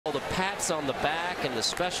pats on the back and the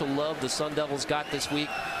special love the Sun Devils got this week.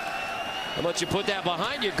 How much you put that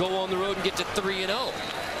behind you, go on the road and get to 3-0.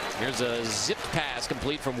 Here's a zipped pass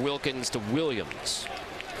complete from Wilkins to Williams.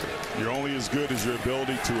 You're only as good as your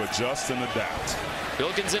ability to adjust and adapt.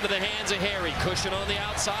 Wilkins into the hands of Harry. Cushion on the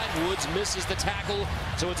outside. Woods misses the tackle,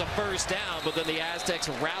 so it's a first down. But then the Aztecs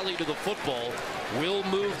rally to the football. Will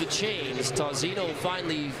move the chains. Tauzino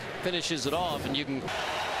finally finishes it off, and you can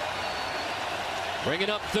bring it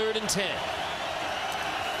up 3rd and 10.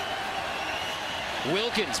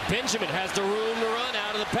 Wilkins, Benjamin has the room to run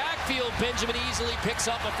out of the backfield. Benjamin easily picks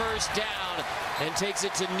up a first down and takes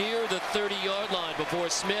it to near the 30-yard line before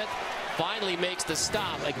Smith finally makes the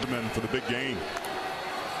stop. For the big gain.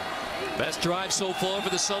 Best drive so far for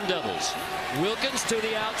the Sun Devils. Wilkins to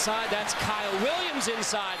the outside. That's Kyle Williams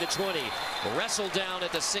inside the 20. Wrestled down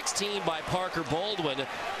at the 16 by Parker Baldwin.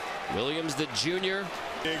 Williams, the junior.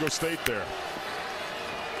 Diego State there.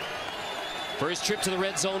 First trip to the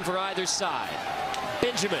red zone for either side.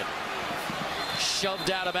 Benjamin shoved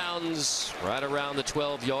out of bounds right around the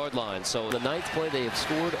 12-yard line. So the 9th play, they have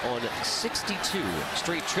scored on 62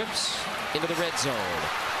 straight trips into the red zone.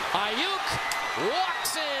 Ayuk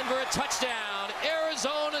walks in for a touchdown.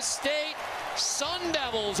 Arizona State Sun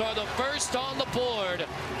Devils are the first on the board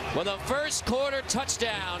with a first quarter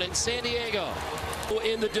touchdown in San Diego.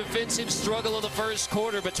 In the defensive struggle of the first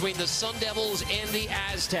quarter between the Sun Devils and the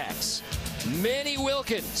Aztecs. Manny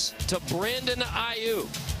Wilkins to Brandon Ayuk.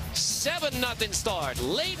 7-0 start.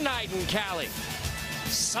 Late night in Cali.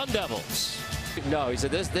 Sun Devils. No, he said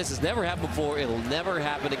this has never happened before. It'll never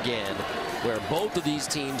happen again, where both of these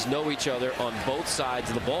teams know each other on both sides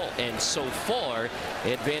of the ball. And so far,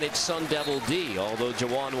 advantage Sun Devil D, although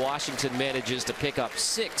Jawan Washington manages to pick up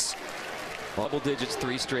 6 double digits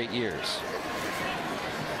 3 straight years.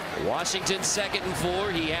 Washington 2nd and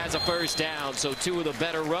 4. He has a first down. So 2 of the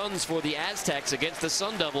better runs for the Aztecs against the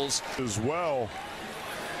Sun Devils. As well.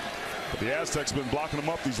 But the Aztecs been blocking them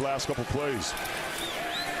up these last couple plays.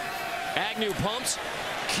 Agnew pumps.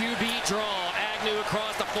 QB draw. Agnew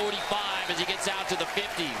across the 45 as he gets out to the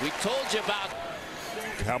 50. We told you about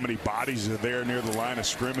how many bodies are there near the line of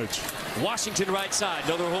scrimmage. Washington right side.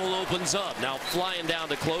 Another hole opens up. Now flying down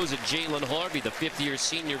to close it, Jalen Harvey, the 5th-year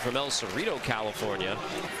senior from El Cerrito, California.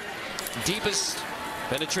 Deepest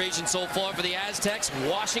penetration so far for the Aztecs.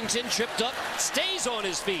 Washington tripped up, stays on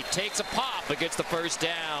his feet, takes a pop, but gets the first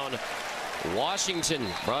down. Washington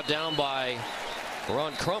brought down by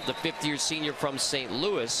Ron Crump, the 5th-year senior from St.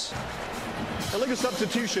 Louis. Illegal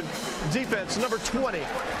substitution, defense, number 20.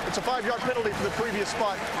 It's a 5-yard penalty for the previous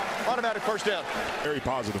spot. Automatic first down. Very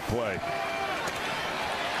positive play.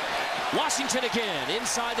 Washington again,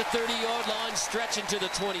 inside the 30-yard line, stretching to the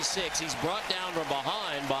 26. He's brought down from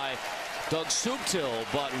behind by Doug Subtil,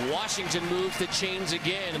 but Washington moves the chains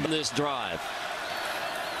again in this drive.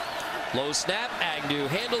 Low snap, Agnew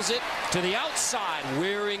handles it to the outside.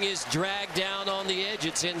 Waring is dragged down on the edge.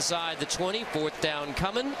 It's inside the 20. 4th down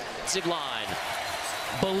coming. Sig line.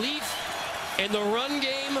 Belief in the run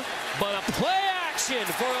game, but a play action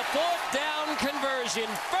for a 4th down conversion.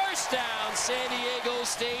 First down, San Diego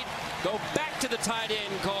State. Go back to the tight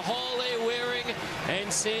end, Kahale Waring,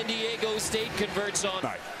 and San Diego State converts on.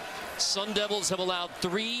 Sun Devils have allowed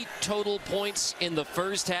 3 total points in the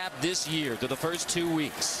first half this year through the first 2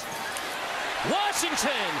 weeks.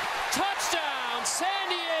 Washington, touchdown, San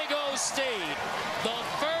Diego State. The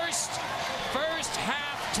first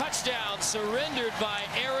half touchdown surrendered by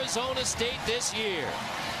Arizona State this year.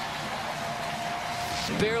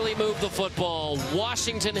 Barely moved the football.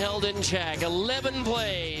 Washington held in check. 11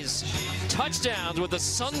 plays. Touchdowns with the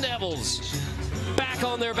Sun Devils back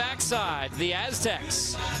on their backside. The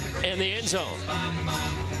Aztecs in the end zone.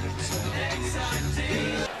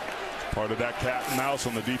 Part of that cat and mouse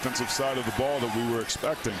on the defensive side of the ball that we were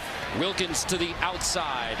expecting. Wilkins to the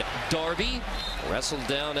outside. Darby wrestled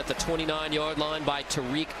down at the 29-yard line by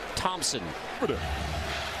Tariq Thompson.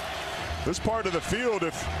 This part of the field,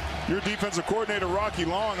 if you're defensive coordinator Rocky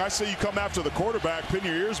Long, I say you come after the quarterback, pin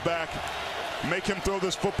your ears back, make him throw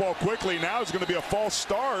this football quickly. Now it's going to be a false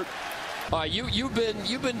start. You've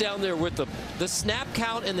been down there with the snap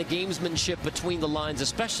count and the gamesmanship between the lines,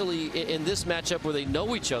 especially in this matchup where they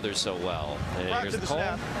know each other so well. And here's the call.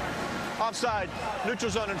 Snap. Offside,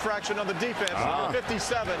 neutral zone infraction on the defense. Number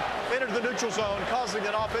 57 entered the neutral zone, causing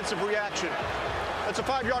an offensive reaction. That's a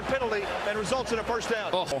 5-yard penalty and results in a first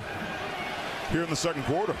down. Here in the second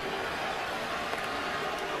quarter.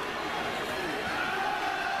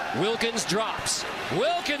 Wilkins drops.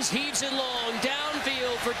 Wilkins heaves it long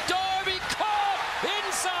downfield for Darby. Caught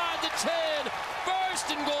inside the 10.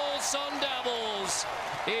 First and goal, Sun Devils.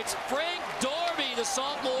 It's Frank Darby, the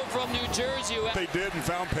sophomore from New Jersey. They did and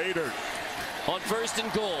found pay dirt. On 1st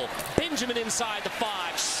and goal, Benjamin inside the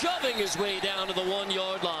 5, shoving his way down to the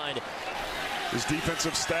 1-yard line. His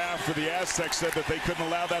defensive staff for the Aztecs said that they couldn't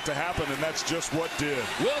allow that to happen, and that's just what did.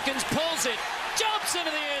 Wilkins pulls it, jumps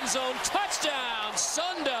into the end zone, touchdown,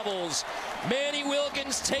 Sun Devils. Manny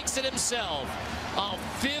Wilkins takes it himself. A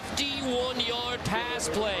 51-yard pass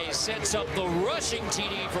play sets up the rushing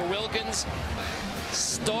TD for Wilkins.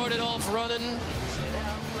 Started off running,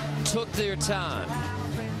 took their time.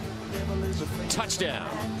 Touchdown.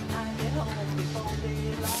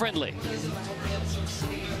 Friendly.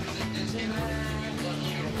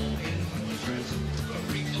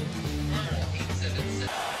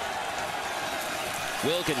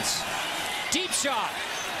 Wilkins, deep shot.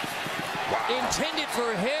 Wow. Intended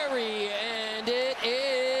for Harry, and it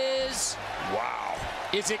is. Wow.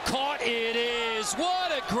 Is it caught? It is.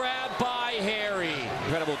 What a grab by Harry.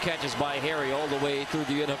 Incredible catches by Harry all the way through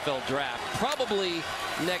the NFL draft. Probably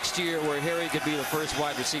next year where Harry could be the first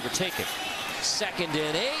wide receiver taken. 2nd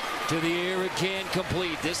and 8. To the air again,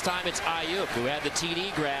 complete. This time it's Ayuk who had the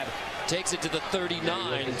TD grab. Takes it to the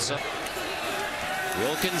 39. So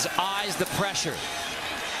Wilkins eyes the pressure.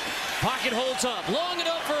 Pocket holds up. Long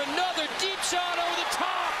enough for another deep shot over the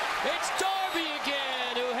top. It's Darby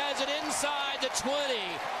again who has it inside the 20.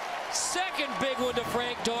 Second big one to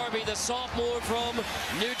Frank Darby, the sophomore from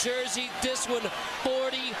New Jersey. This one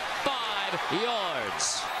 45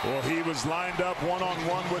 yards. Well, he was lined up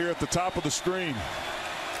one-on-one here at the top of the screen.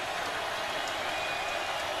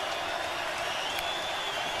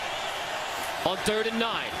 On 3rd and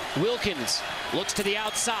 9, Wilkins looks to the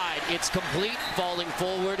outside. It's complete, falling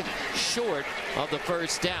forward, short of the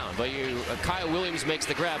first down. But Kyle Williams makes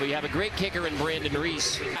the grab. But you have a great kicker in Brandon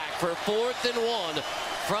Reese. For 4th and 1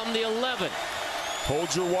 from the 11.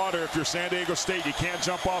 Hold your water if you're San Diego State. You can't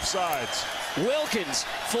jump off sides. Wilkins,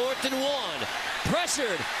 4th and 1.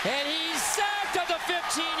 Pressured, and he's sacked at the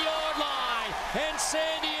 15-yard line. And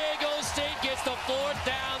San Diego State gets the 4th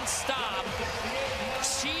down stop.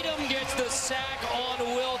 Cheatham gets the sack on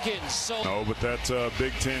Wilkins. No, but that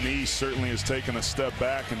Big Ten East certainly has taken a step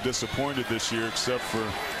back and disappointed this year, except for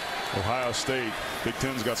Ohio State. Big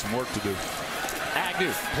Ten's got some work to do.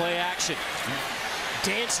 Agnew, play action.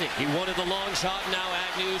 Dancing. He wanted the long shot. Now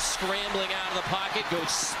Agnew scrambling out of the pocket. Goes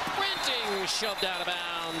sprinting. Shoved out of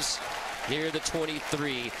bounds near the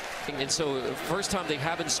 23. And so first time they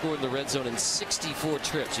haven't scored in the red zone in 64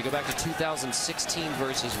 trips. You go back to 2016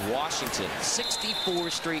 versus Washington.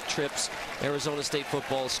 64 straight trips. Arizona State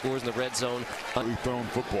football scores in the red zone. Thrown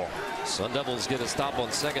football. Sun Devils get a stop on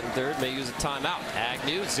 2nd and 3rd. May use a timeout.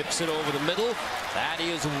 Agnew zips it over the middle. That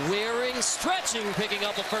is wearing, stretching, picking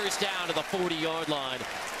up a first down to the 40-yard line.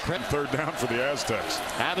 3rd down for the Aztecs.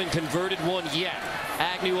 Haven't converted one yet.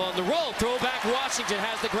 Agnew on the roll. Throwback. Washington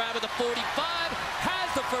has the grab at the 45.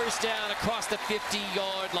 Has the first down across the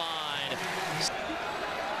 50-yard line.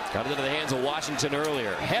 Got it into the hands of Washington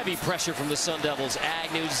earlier. Heavy pressure from the Sun Devils.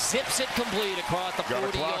 Agnew zips it complete across the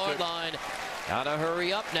 40-yard line. Gotta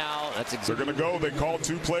hurry up now. They're gonna go. They called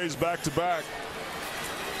 2 plays back to back.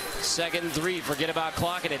 2nd and 3. Forget about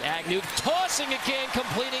clocking it. Agnew tossing again,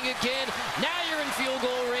 completing again. Now you're in field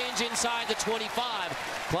goal range inside the 25.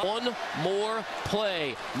 One more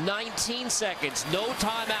play. 19 seconds. No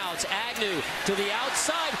timeouts. Agnew to the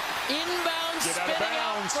outside. Inbound, spinning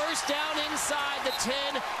out. First down inside the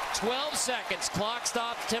 10. 12 seconds. Clock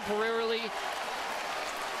stops temporarily.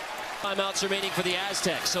 Timeouts remaining for the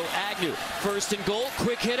Aztecs. So Agnew, 1st and goal.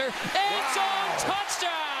 Quick hitter. It's on.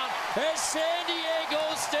 Touchdown. As San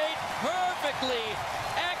Diego State perfectly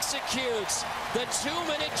executes the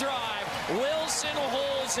 2-minute drive. Wilson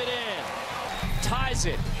holds it in. Ties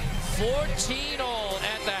it 14-all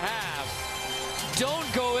at the half.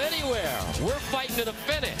 Don't go anywhere. We're fighting to the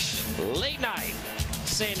finish. Late night,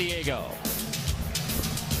 San Diego.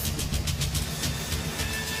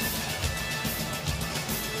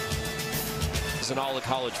 It's in all of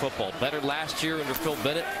college football. Better last year under Phil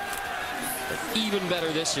Bennett. Even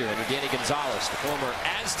better this year under Danny Gonzalez, the former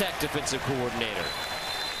Aztec defensive coordinator.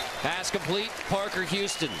 Pass complete, Parker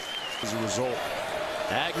Houston. As a result,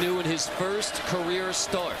 Agnew in his first career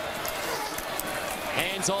start.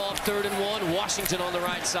 Hands off, 3rd and 1. Washington on the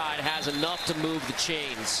right side has enough to move the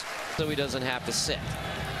chains so he doesn't have to sit.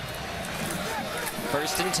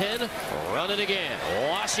 1st and 10, run it again.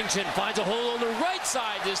 Washington finds a hole on the right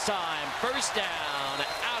side this time. First down,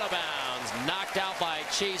 out of bounds. Knocked out by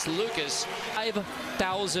Chase Lucas.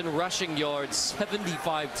 5,000 rushing yards,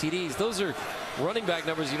 75 TDs. Those are running back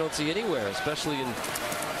numbers you don't see anywhere, especially in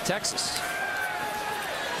Texas.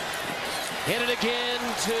 Hit it again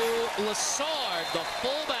to Lassard, the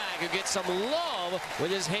fullback. who gets some love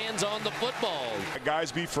with his hands on the football.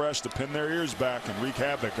 Guys be fresh to pin their ears back and wreak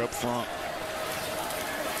havoc up front.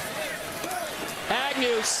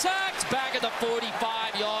 Agnew sacked back at the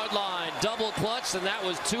 45-yard line. Double clutch, and that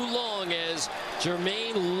was too long as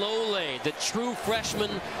Jermaine Lole, the true freshman,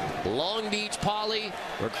 Long Beach Poly.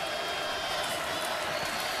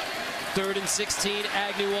 3rd and 16,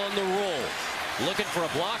 Agnew on the roll. Looking for a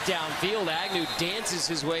block downfield. Agnew dances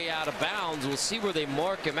his way out of bounds. We'll see where they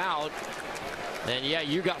mark him out. And yeah,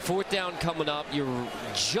 you got 4th down coming up. You're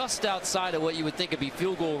just outside of what you would think would be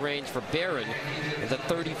field goal range for Barron. At the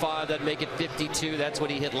 35, that'd make it 52. That's what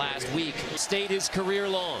he hit last week. Stayed his career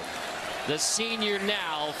long. The senior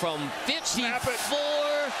now from 54.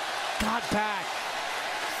 Got back.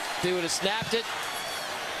 They would have snapped it.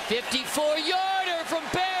 54-yarder from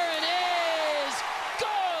Barron is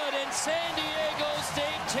good. And San Diego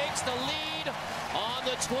State takes the lead on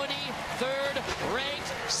the 23rd ranked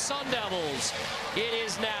Sun Devils. It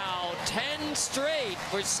is now 10 straight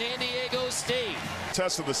for San Diego State.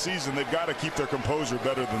 Test of the season, they've got to keep their composure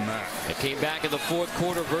better than that. It came back in the 4th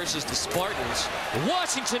quarter versus the Spartans.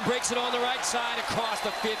 Washington breaks it on the right side across the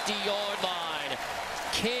 50-yard line.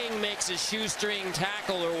 King makes a shoestring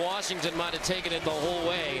tackle, or Washington might have taken it the whole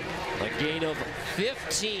way. A gain of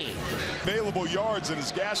 15. Available yards and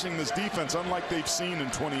is gashing this defense unlike they've seen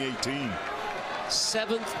in 2018.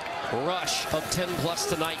 7th rush of 10+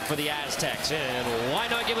 tonight for the Aztecs. And why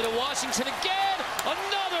not give it to Washington again?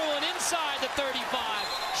 Another one inside the 35.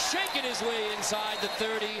 Shaking his way inside the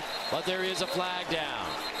 30, but there is a flag down.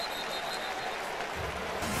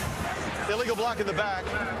 Illegal block in the back.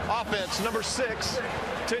 Offense, number 6.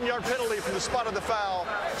 10-yard penalty from the spot of the foul.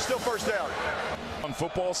 Still 1st down. On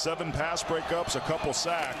football, 7 pass breakups, a couple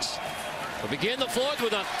sacks. We'll begin the 4th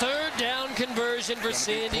with a 3rd down conversion for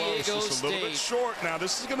San Diego State. A little bit short now.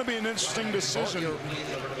 This is going to be an interesting decision.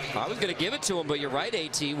 I was going to give it to him, but you're right,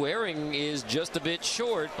 AT. Waring is just a bit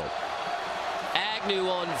short. Agnew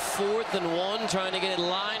on 4th and 1, trying to get it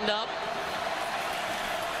lined up.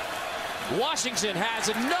 Washington has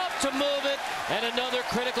enough to move it, and another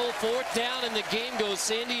critical 4th down, and the game goes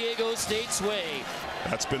San Diego State's way.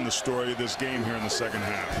 That's been the story of this game here in the second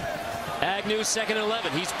half. Agnew 2nd and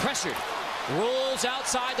 11. He's pressured. Rolls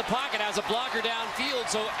outside the pocket, has a blocker downfield,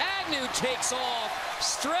 so Agnew takes off,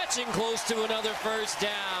 stretching close to another 1st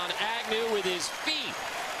down. Agnew with his feet.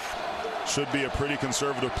 Should be a pretty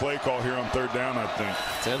conservative play call here on 3rd down, I think.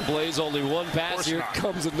 10 plays, only 1 pass. Here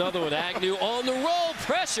comes another one. Agnew on the roll,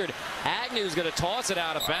 pressured. Agnew's going to toss it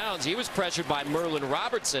out of bounds. He was pressured by Merlin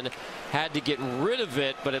Robertson. Had to get rid of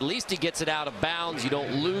it, but at least he gets it out of bounds. You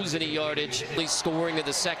don't lose any yardage. At least scoring in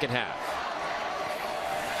the second half.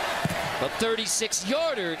 A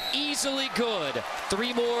 36-yarder, easily good.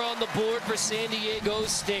 3 more on the board for San Diego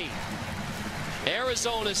State.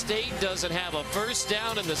 Arizona State doesn't have a 1st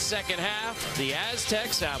down in the second half. The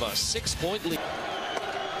Aztecs have a 6-point lead.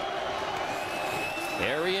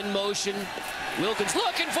 Harry in motion. Wilkins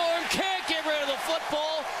looking for him. Can't get rid of the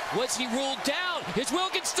football. Was he ruled down? Is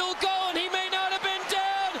Wilkins still going? He may not have been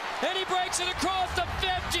down. And he breaks it across the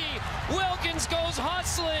 50. Wilkins goes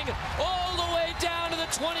hustling all the way down to the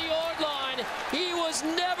 20-yard line. He was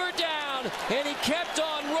never down. And he kept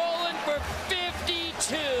on rolling for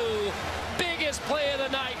 52. Play of the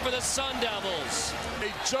night for the Sun Devils.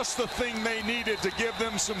 Just the thing they needed to give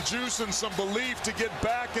them some juice and some belief to get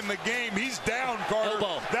back in the game. He's down, Carter.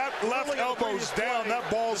 Elbow. That left elbow's down. That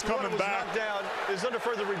ball's coming back. Down is under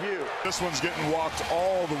further review. This one's getting walked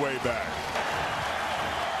all the way back.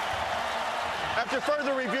 After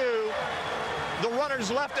further review, the runner's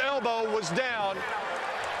left elbow was down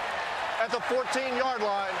at the 14-yard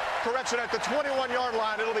line. Correction, at the 21-yard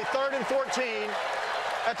line. It'll be 3rd and 14.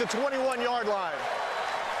 At the 21-yard line.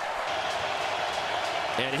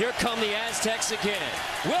 And here come the Aztecs again.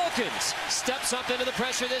 Wilkins steps up into the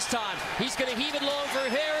pressure this time. He's going to heave it long for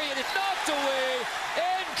Harry, and it's knocked away.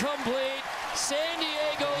 Incomplete. San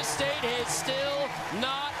Diego State has still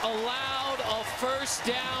not allowed a 1st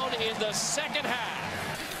down in the second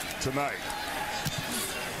half. Tonight.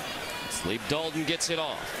 Sleep Dalton gets it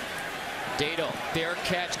off. Dado, fair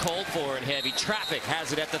catch called for, and heavy traffic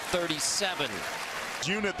has it at the 37.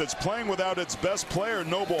 Unit that's playing without its best player,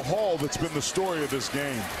 Noble Hall, that's been the story of this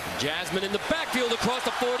game. Jasmine in the backfield across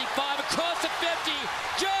the 45, across the 50.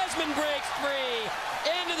 Jasmine breaks free.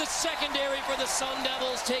 Into the secondary for the Sun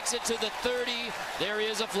Devils, takes it to the 30. There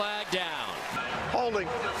is a flag down. Holding.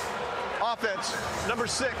 Offense, number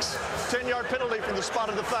 6. 10-yard penalty from the spot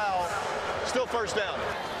of the foul. Still 1st down.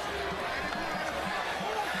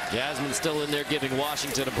 Jasmine still in there giving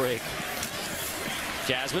Washington a break.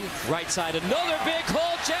 Jasmine, right side, another big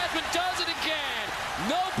hole. Jasmine does it again.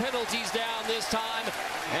 No penalties down this time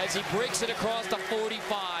as he breaks it across the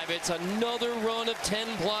 45. It's another run of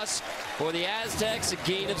 10+ for the Aztecs, a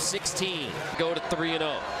gain of 16. Go to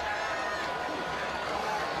 3-0.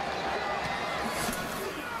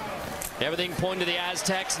 Everything pointing to the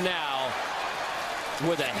Aztecs now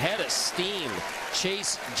with a head of steam.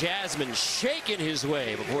 Chase Jasmine shaking his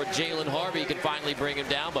way before Jalen Harvey can finally bring him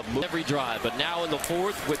down, but move every drive. But now in the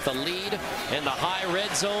fourth with the lead and the high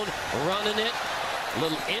red zone, running it.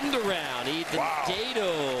 Little end around, Ethan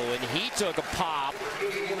Dato, and he took a pop.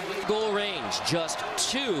 Goal range, just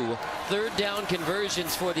 2 third-down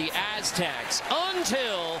conversions for the Aztecs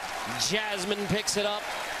until Jasmine picks it up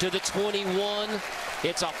to the 21.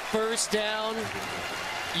 It's a first down.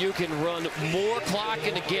 You can run more clock,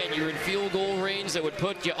 and again, you're in field goal range that would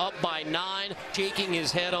put you up by 9. Shaking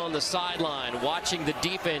his head on the sideline, watching the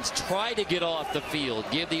defense try to get off the field,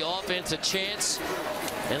 give the offense a chance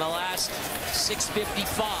in the last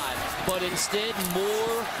 6:55, but instead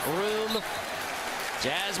more room.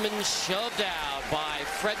 Jasmine shoved out by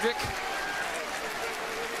Frederick.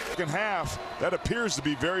 Second half, that appears to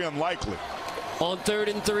be very unlikely. On 3rd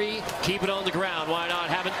and 3, keep it on the ground. Why not?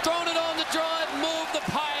 Haven't thrown it on the drive, move the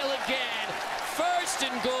pile again. 1st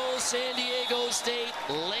and goal, San Diego State.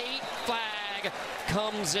 Late flag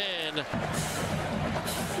comes in.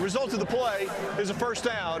 The result of the play is a first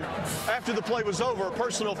down. After the play was over, a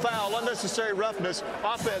personal foul, unnecessary roughness,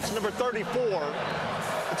 offense number 34.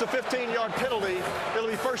 It's a 15-yard penalty. It'll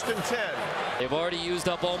be 1st and 10. They've already used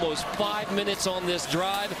up almost 5 minutes on this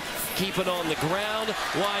drive. Keep it on the ground.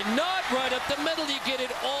 Why not? Right up the middle. You get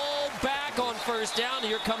it all back on 1st down.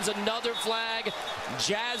 Here comes another flag.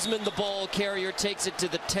 Jasmine, the ball carrier, takes it to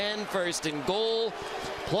the 10. 1st and goal.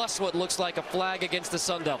 Plus what looks like a flag against the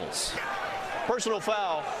Sun Devils. Personal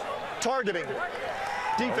foul. Targeting.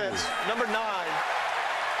 Defense, number 9.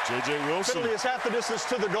 J.J. Wilson. Penalty is half the distance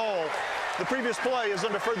to the goal. The previous play is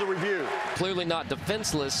under further review. Clearly not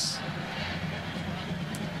defenseless.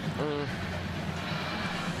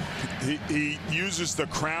 He uses the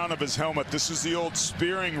crown of his helmet. This is the old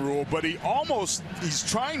spearing rule, but he's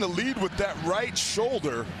trying to lead with that right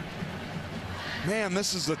shoulder. Man,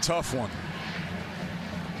 this is a tough one.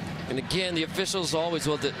 And again, the officials always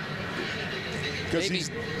will. Because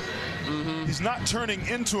he's not turning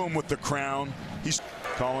into him with the crown. He's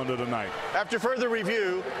calling it a night. After further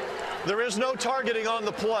review, there is no targeting on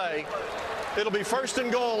the play. It'll be 1st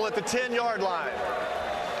and goal at the 10-yard line.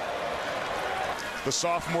 The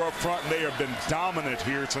sophomore up front, they have been dominant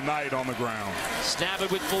here tonight on the ground. Snap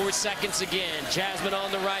it with 4 seconds again. Jasmine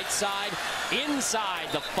on the right side, inside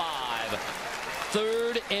the 5.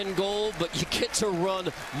 3rd and goal, but you get to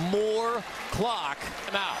run more clock.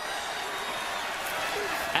 Out.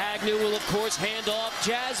 Agnew will, of course, hand off.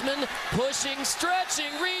 Jasmine pushing,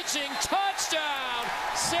 stretching, reaching. Touchdown,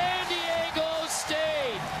 San Diego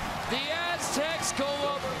State. The Aztecs go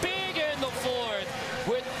up big in the 4th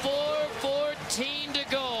with 4:14 to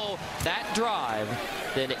go. That drive,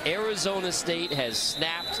 then Arizona State has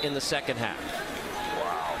snapped in the second half.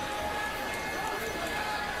 Wow.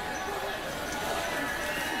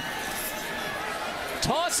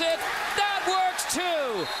 Toss it. That works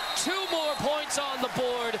too. 2 more points on the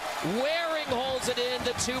board. Waring holds it in.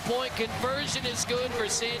 The 2-point conversion is good for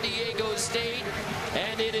San Diego State.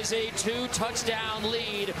 And it is a 2-touchdown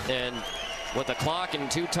lead. And with the clock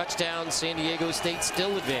and 2 touchdowns, San Diego State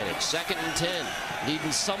still advantage. 2nd and 10.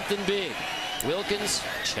 Needing something big. Wilkins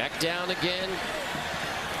check down again.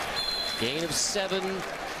 Gain of 7.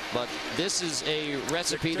 But this is a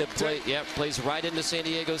recipe that plays right into San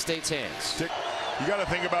Diego State's hands. You got to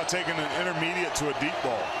think about taking an intermediate to a deep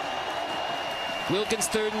ball. Wilkins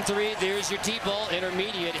 3rd and 3. There's your deep ball.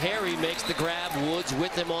 Intermediate. Harry makes the grab. Woods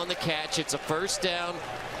with him on the catch. It's a first down.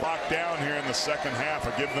 Locked down here in the second half.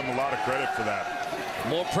 I give them a lot of credit for that.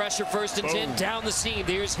 More pressure, 1st and 10 Boom. down the seam.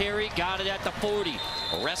 There's Harry. Got it at the 40.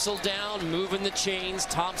 Wrestled down. Moving the chains.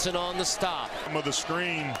 Thompson on the stop. Of the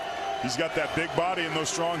screen. He's got that big body and those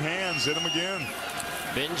strong hands. Hit him again.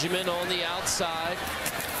 Benjamin on the outside.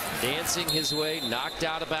 Dancing his way, knocked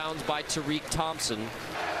out of bounds by Tariq Thompson.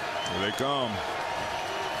 Here they come.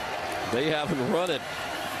 They haven't run it.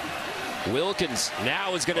 Wilkins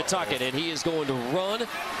now is going to tuck it, and he is going to run.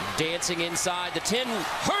 Dancing inside the 10,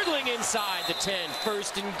 hurdling inside the 10.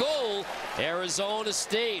 1st and goal, Arizona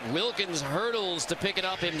State. Wilkins hurdles to pick it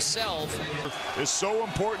up himself. It's so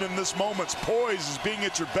important in this moment. Poise is being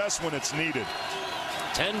at your best when it's needed.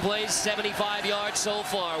 10 plays, 75 yards so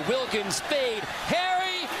far. Wilkins fade.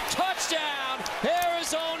 Harry, touchdown,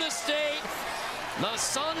 Arizona State. The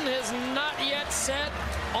sun has not yet set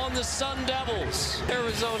on the Sun Devils.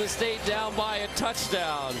 Arizona State down by a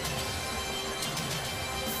touchdown.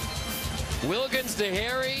 Wilkins to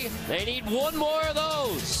Harry. They need one more of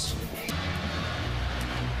those.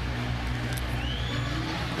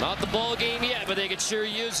 Not the ball game yet, but they could sure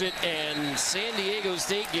use it, and San Diego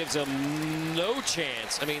State gives them no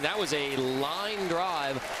chance. I mean, that was a line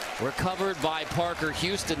drive recovered by Parker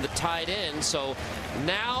Houston, the tight end. So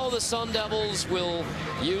now the Sun Devils will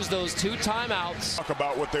use those 2 timeouts. Talk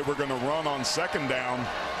about what they were going to run on second down.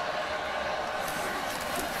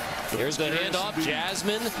 Here's the handoff.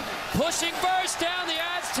 Jasmine pushing first down. The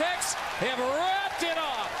Aztecs have wrapped it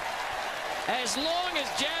up. As long as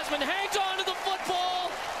Jasmine hangs on to the football,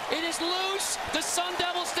 it is loose. The Sun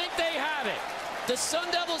Devils think they have it. The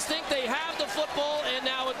Sun Devils think they have the football, and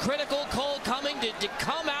now a critical call coming. Did it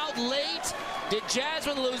come out late? Did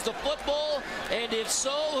Jasmine lose the football? And if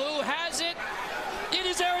so, who has it? It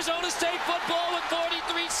is Arizona State football with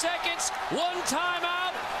 43 seconds, 1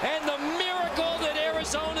 timeout, and the miracle that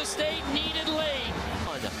Arizona State needed late.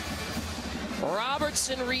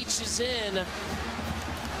 Robertson reaches in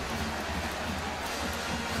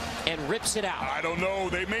and rips it out. I don't know.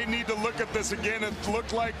 They may need to look at this again. It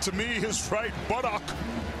looked like to me his right buttock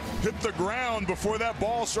hit the ground before that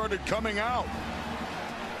ball started coming out.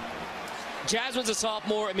 Jasmine's a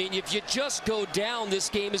sophomore. I mean, if you just go down, this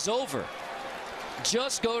game is over.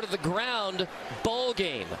 Just go to the ground, ball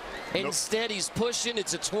game. Instead, he's pushing.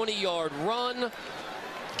 It's a 20-yard run.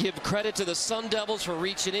 Give credit to the Sun Devils for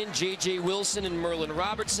reaching in. J.J. Wilson and Merlin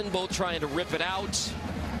Robertson both trying to rip it out.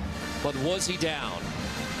 But was he down?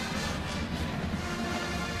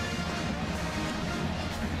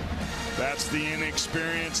 That's the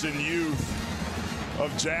inexperience and youth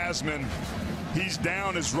of Jasmine. He's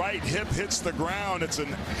down, his right hip hits the ground. It's a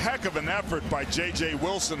heck of an effort by J.J.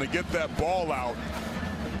 Wilson to get that ball out.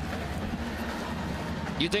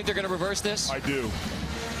 You think they're going to reverse this? I do.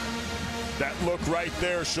 That look right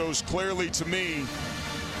there shows clearly to me.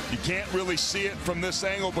 You can't really see it from this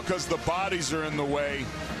angle because the bodies are in the way.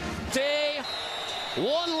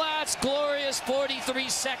 One last glorious 43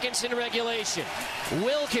 seconds in regulation.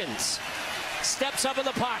 Wilkins steps up in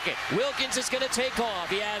the pocket. Wilkins is going to take off.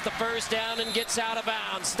 He has the first down and gets out of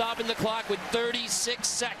bounds. Stopping the clock with 36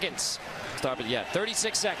 seconds.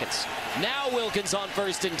 36 seconds. Now Wilkins on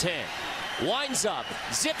 1st and 10. Winds up,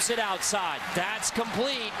 zips it outside. That's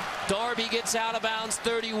complete. Darby gets out of bounds,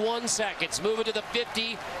 31 seconds. Moving to the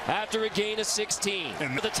 50 after a gain of 16.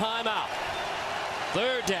 And the timeout.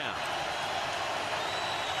 3rd down.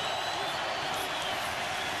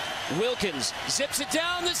 Wilkins zips it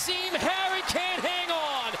down the seam. Harry can't hang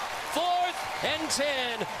on. 4th and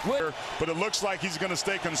 10. But it looks like he's going to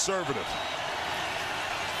stay conservative.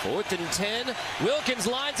 4th and 10. Wilkins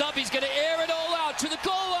lines up. He's going to air it all out to the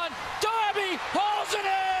goal line. Darby hauls it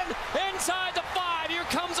in inside the 5. Here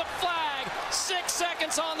comes a flag. 6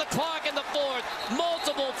 seconds on the clock in the 4th.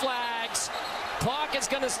 Multiple flags. Clock is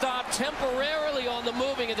going to stop temporarily on the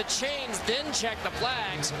moving of the chains, then check the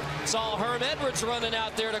flags. Saw Herm Edwards running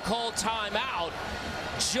out there to call timeout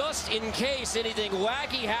just in case anything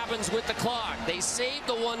wacky happens with the clock. They saved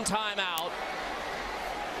the 1 timeout.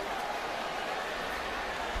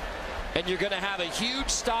 And you're going to have a huge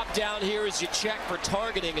stop down here as you check for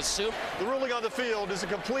targeting. The ruling on the field is a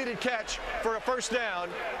completed catch for a 1st down.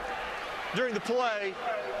 During the play,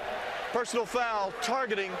 personal foul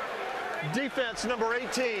targeting defense number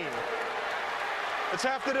 18. It's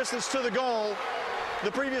half the distance to the goal.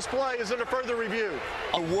 The previous play is under further review.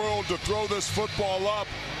 A world to throw this football up,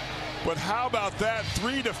 but how about that?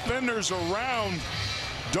 3 defenders around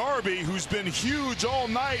Darby, who's been huge all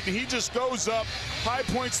night, and he just goes up, high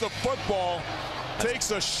points the football,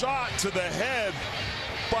 takes a shot to the head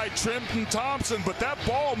by Trenton Thompson, but that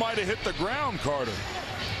ball might have hit the ground, Carter.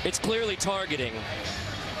 It's clearly targeting.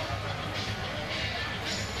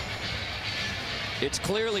 It's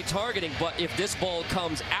clearly targeting, but if this ball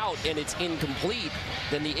comes out and it's incomplete,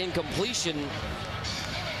 then the incompletion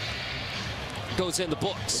goes in the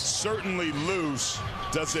books. It's certainly loose.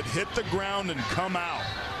 Does it hit the ground and come out?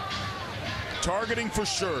 Targeting for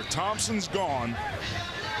sure. Thompson's gone.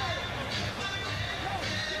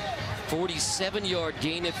 47-yard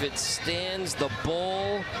gain if it stands. The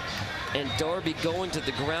ball and Darby going to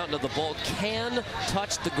the ground. Now the ball can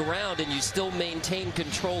touch the ground and you still maintain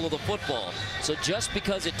control of the football. So just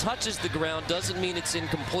because it touches the ground doesn't mean it's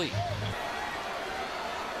incomplete.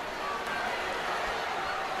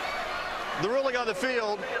 The ruling on the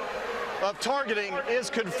field of targeting is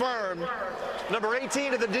confirmed. Number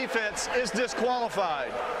 18 of the defense is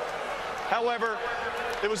disqualified. However,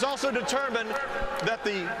 it was also determined that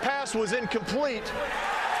the pass was incomplete.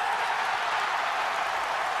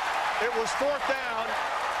 It was 4th down.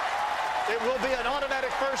 It will be an automatic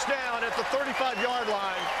 1st down at the 35-yard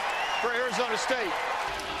line. for Arizona State.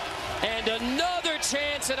 And another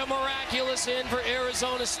chance at a miraculous end for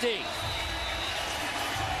Arizona State.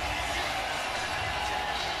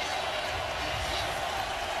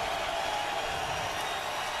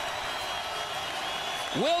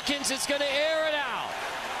 Wilkins is going to air it out.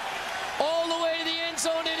 All the way to the end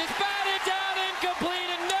zone. It is batted down, incomplete,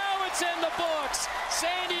 and now it's in the books.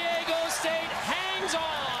 San Diego State hangs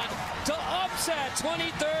on to upset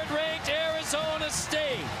 23rd ranked Arizona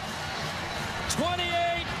State.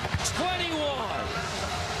 28-21.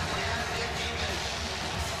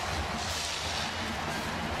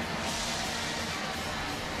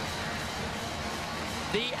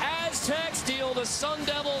 The Aztecs deal the Sun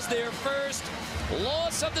Devils their first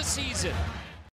loss of the season.